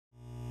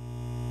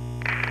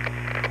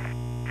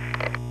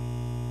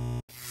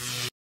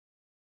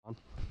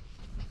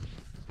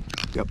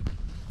Yep.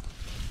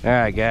 All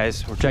right,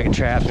 guys, we're checking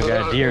traps. We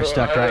got a deer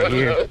stuck right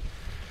here. We're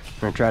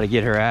gonna try to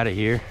get her out of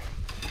here.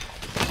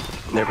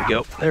 There we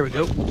go. There we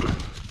go.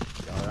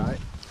 All right.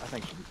 I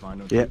think she'll be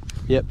fine. Yep.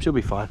 Yep. She'll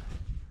be fine.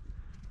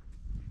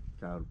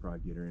 Kyle would probably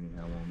get her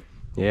anyhow, won't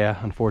it? Yeah,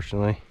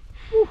 unfortunately.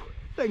 Whew,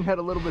 thing had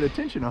a little bit of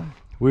tension on it.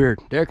 Weird.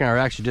 Derek and I were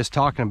actually just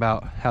talking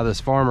about how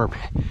this farmer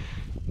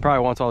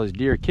probably wants all these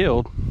deer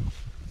killed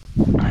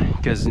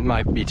because it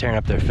might be tearing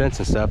up their fence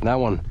and stuff. And that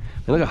one,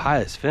 I mean, look how high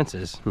this fence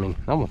is. I mean,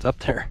 that one's up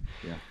there.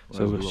 Yeah.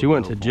 So Well, she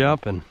went to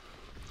jump, and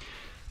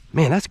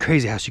man, that's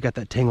crazy how she got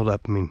that tangled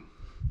up. I mean,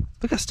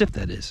 look how stiff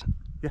that is.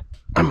 Yeah.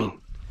 I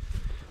mean,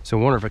 so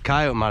I wonder if a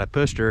coyote might have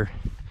pushed her.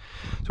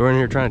 So we're in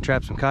here trying to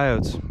trap some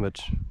coyotes,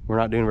 which we're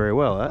not doing very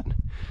well at.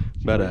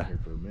 But here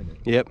for a minute.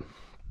 yep.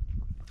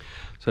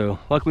 So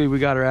luckily we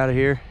got her out of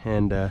here,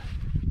 and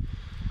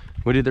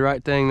we did the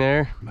right thing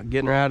there by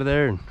getting her out of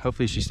there, and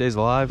hopefully she stays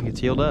alive and gets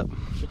healed up.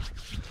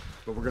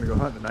 But we're gonna go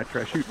hunting tonight,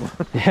 try to shoot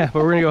one. Yeah,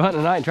 but we're gonna go hunting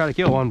tonight and try to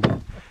kill one.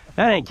 But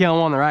that ain't killing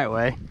one the right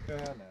way.